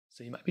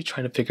So you might be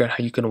trying to figure out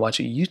how you can watch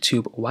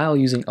YouTube while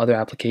using other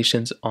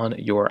applications on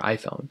your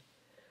iPhone.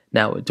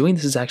 Now, doing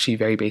this is actually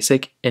very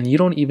basic, and you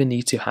don't even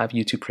need to have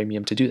YouTube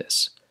Premium to do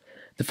this.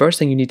 The first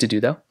thing you need to do,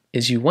 though,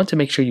 is you want to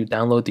make sure you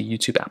download the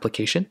YouTube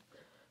application.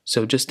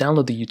 So just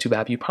download the YouTube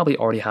app. You probably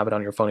already have it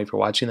on your phone if you're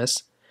watching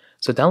this.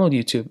 So download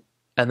YouTube,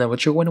 and then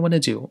what you're going to want to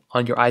do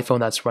on your iPhone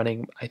that's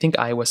running, I think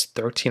iOS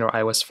 13 or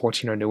iOS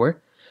 14 or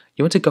newer,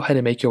 you want to go ahead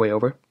and make your way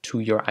over to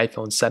your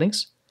iPhone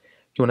settings.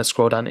 You want to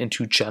scroll down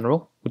into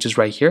General, which is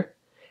right here,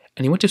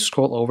 and you want to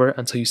scroll over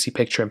until you see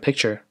Picture in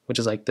Picture, which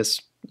is like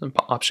this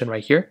option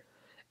right here.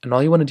 And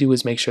all you want to do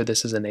is make sure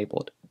this is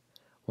enabled.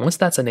 Once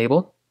that's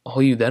enabled,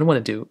 all you then want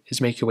to do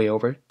is make your way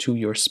over to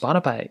your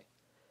Spotify.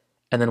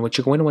 And then what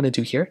you're going to want to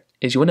do here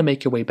is you want to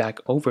make your way back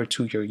over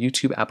to your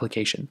YouTube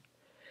application.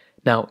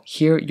 Now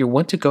here you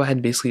want to go ahead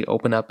and basically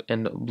open up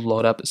and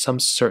load up some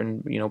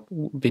certain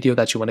video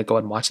that you want to go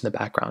and watch in the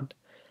background.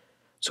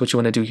 So what you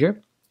want to do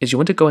here is you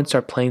want to go and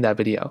start playing that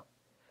video.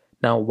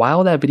 Now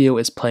while that video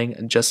is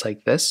playing just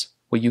like this,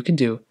 what you can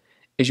do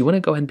is you want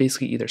to go ahead and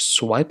basically either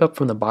swipe up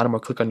from the bottom or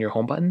click on your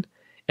home button,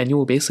 and you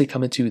will basically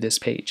come into this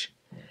page.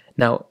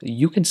 Now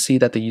you can see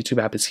that the YouTube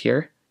app is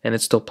here and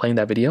it's still playing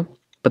that video,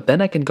 but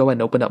then I can go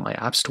and open up my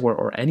app store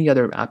or any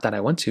other app that I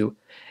want to,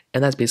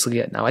 and that's basically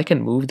it. Now I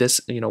can move this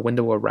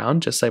window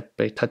around just like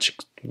by touching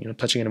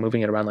it and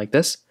moving it around like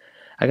this.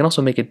 I can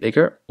also make it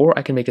bigger, or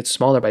I can make it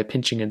smaller by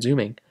pinching and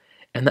zooming,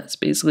 and that's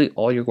basically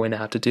all you're going to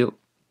have to do.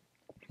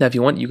 Now if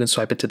you want, you can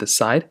swipe it to the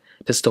side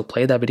to still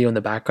play that video in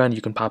the background.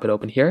 You can pop it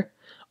open here,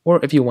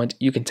 or if you want,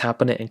 you can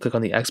tap on it and click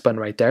on the X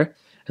button right there,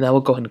 and that will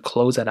go ahead and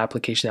close that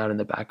application out in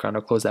the background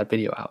or close that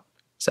video out.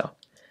 So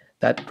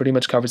that pretty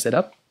much covers it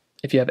up.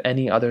 If you have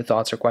any other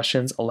thoughts or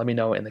questions, let me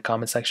know in the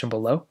comment section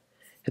below.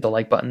 Hit the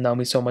like button, that would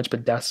mean so much,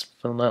 but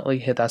definitely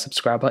hit that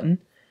subscribe button.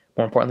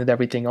 More importantly than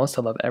everything else,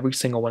 I love every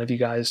single one of you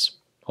guys.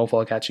 Hopefully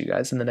I'll catch you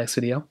guys in the next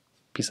video.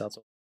 Peace out.